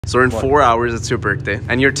So in 4 hours, it's your birthday,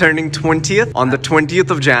 and you're turning 20th on the 20th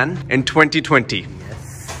of Jan in 2020.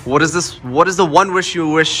 Yes. What is this? What is the one wish you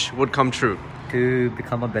wish would come true? To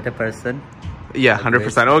become a better person. Yeah,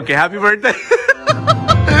 100%. Okay, happy birthday.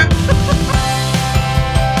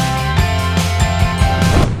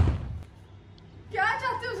 क्या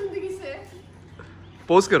चाहते हो जिंदगी से?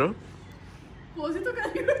 Pose करो. Pose ही तो कर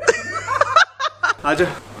रही हूँ. आजा.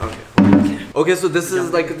 Okay. Okay, so this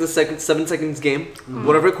is like the 7 seconds game.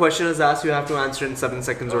 Whatever question is asked, you have to answer in 7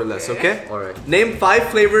 seconds or less. Okay? Alright. Name 5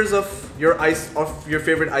 flavors of your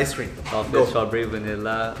favorite ice cream. Chocolate, strawberry,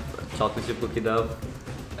 vanilla, chocolate chip cookie dough,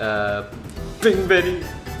 pinkberry,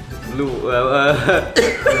 blue.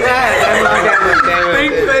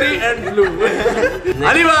 Pinkberry and blue.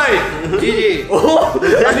 Ali bhai. Ji ji. Oh,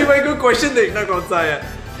 Ali bhai को question देखना कौन सा है.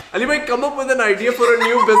 Ali bhai, come up with an idea for a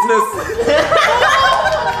new business.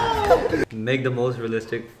 Make the most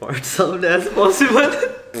realistic fart sound as possible.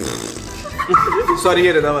 Sorry,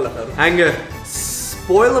 ये रदा वाला. Anger.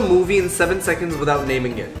 Spoil a movie in 7 seconds without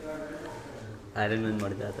naming it. Iron Man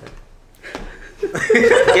मर जाता है.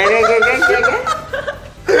 क्या?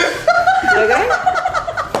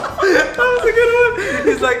 That was a good one.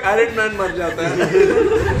 He's like Iron Man मर जाता है.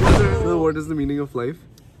 So what is the meaning of life?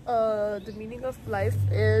 The meaning of life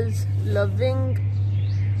is loving.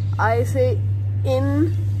 I say in.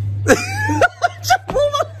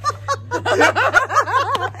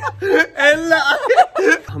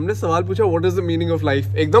 हमने सवाल पूछा what is the meaning of life.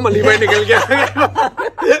 एकदम अली भाई निकल गया.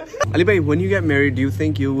 Ali bhai, when you get married, do you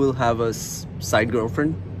think you will have a side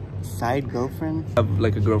girlfriend? Side girlfriend? Have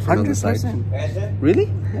like a girlfriend on the side? 100%. Really?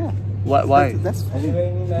 Yeah. Why? That's fine.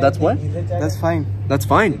 That's what? That's fine. That's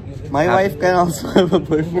fine. My wife can also have a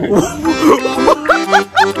boyfriend.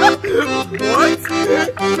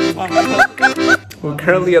 We're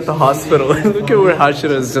currently at the hospital. Look at where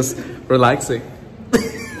Hashira is just relaxing.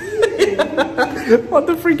 On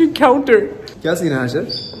the freaking counter. क्या scene है Hashir?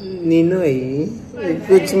 Nino है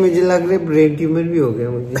कुछ मुझे लग रहा है brain tumour भी हो गया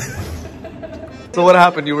मुझे. So what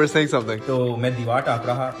happened? You were saying something. तो मैं दीवार टाप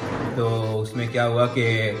रहा, तो उसमें क्या हुआ कि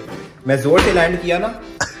मैं जोर से लैंड किया ना,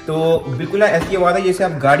 तो बिल्कुल ऐसी आवाज है जैसे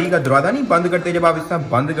आप गाड़ी का दरवाजा नहीं बंद करते, जब आप इस तरह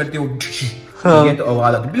बंद करते हो ये तो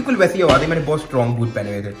आवाज आती, बिल्कुल वैसी आवाज है. मैंने बहुत स्ट्रॉन्ग बूट पहने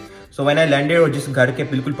हुए थे. सो व्हेन आई लैंडेड और जिस घर के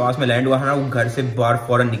बिल्कुल पास में लैंड हुआ है ना, वो घर से बाहर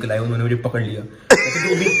फौरन निकला है, उन्होंने मुझे पकड़ लिया.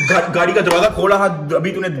 तो अभी गाड़ी का दरवाजा खोला,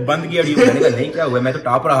 अभी तूने बंद किया. मैंने कहा नहीं क्या हुआ, मैं तो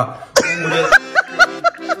टाप रहा.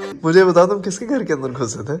 मुझे बताओ तुम किसके घर के अंदर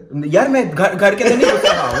घुसे थे? यार मैं घर के अंदर नहीं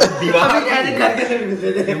घुसा था, वो दीवार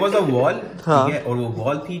it was a wall, ठीक है, और वो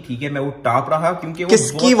वॉल थी, ठीक है. मैं वो टाप रहा क्योंकि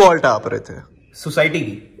किसकी वॉल टाप रहे थे? सोसाइटी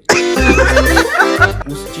की.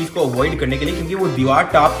 उस चीज को अवॉइड करने के लिए, क्योंकि वो दीवार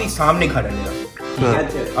टापती सामने खड़ा है मेरा.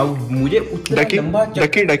 अब मुझे उतना लंबा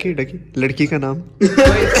डकी लड़की का नाम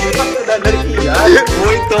लड़की यार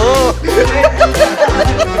वही तो.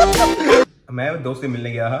 मैं दोस्त से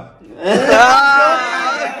मिलने गया था.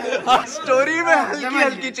 स्टोरी में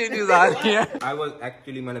हल्की चेंजेस आ रही हैं. I was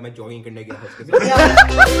actually मैं जॉगिंग करने गया था उसके साथ.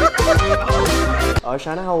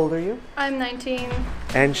 Shana, how old are you? I'm 19.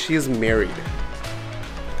 And she is married.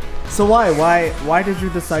 So why did you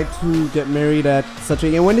decide to get married at such a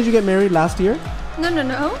young? When did you get married? Last year? No.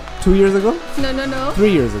 2 years ago? No.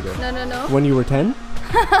 3 years ago? No. When you were 10?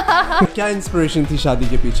 क्या inspiration थी शादी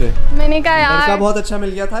के पीछे? मैंने कहा यार लड़का बहुत अच्छा मिल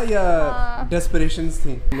गया था या डेस्परेशंस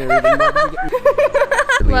थी?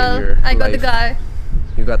 Well, I got the guy.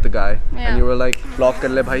 You got the guy. Yeah. And you were like, lock कर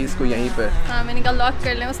ले भाई इसको यहीं पे. हाँ, मैंने कहा लॉक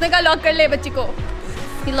कर ले. उसने कहा लॉक कर ले बच्ची को.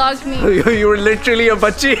 He locked me. You were literally a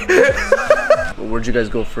बच्ची. Where'd you guys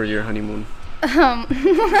go for your honeymoon?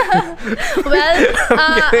 Well,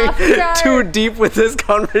 after too deep with this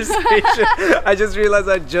conversation. I just realized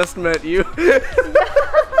I just met you.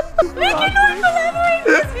 We cannot collaborate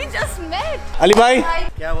because we just met. Ali bhai.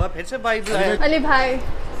 क्या हुआ फिर से भाई बुलाए? Ali bhai.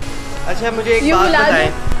 अच्छा मुझे एक You बात बुला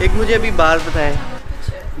बताएं, एक मुझे अभी बात बताएं.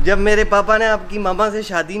 जब मेरे पापा ने आपकी मामा से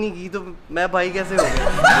शादी नहीं की तो मैं भाई कैसे हो गया?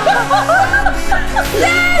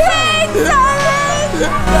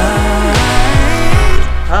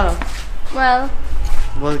 हाँ. Well.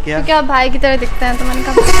 बोल क्या? क्योंकि आप भाई की तरह दिखते हैं तो मैंने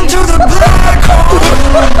कहा.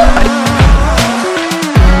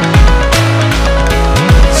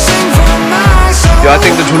 I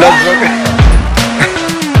think the झूला broke.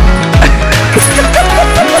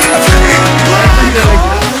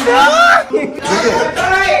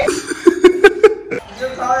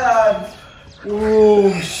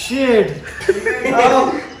 Oh shit!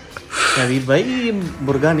 शहवीर भाई ये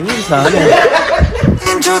मुर्गा नहीं इंसान है.